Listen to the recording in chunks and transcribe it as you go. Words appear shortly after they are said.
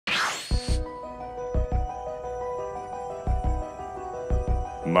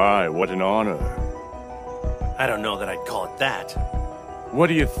My, what an honor. I don't know that I'd call it that. What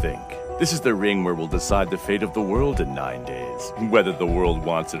do you think? This is the ring where we'll decide the fate of the world in 9 days, whether the world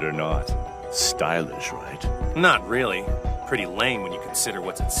wants it or not. Stylish, right? Not really. Pretty lame when you consider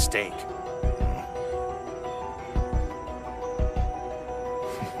what's at stake.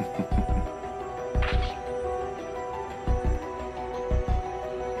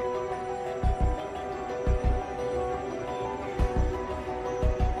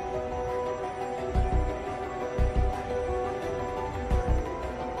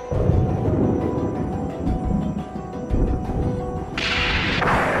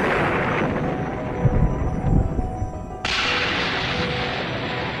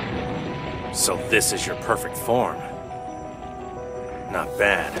 So this is your perfect form. Not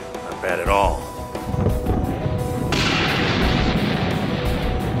bad. Not bad at all.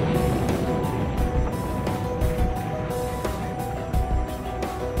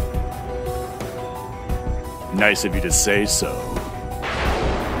 Nice of you to say so.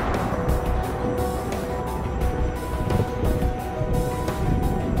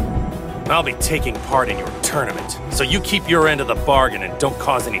 I'll be taking part in your tournament, so you keep your end of the bargain and don't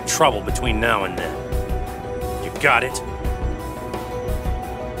cause any trouble between now and then. You got it?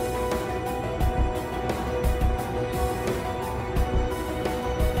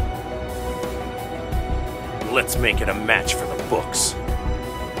 Let's make it a match for the books.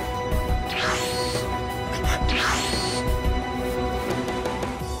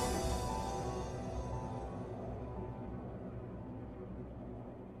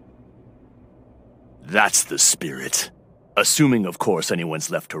 That's the spirit. Assuming, of course, anyone's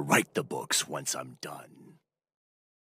left to write the books once I'm done.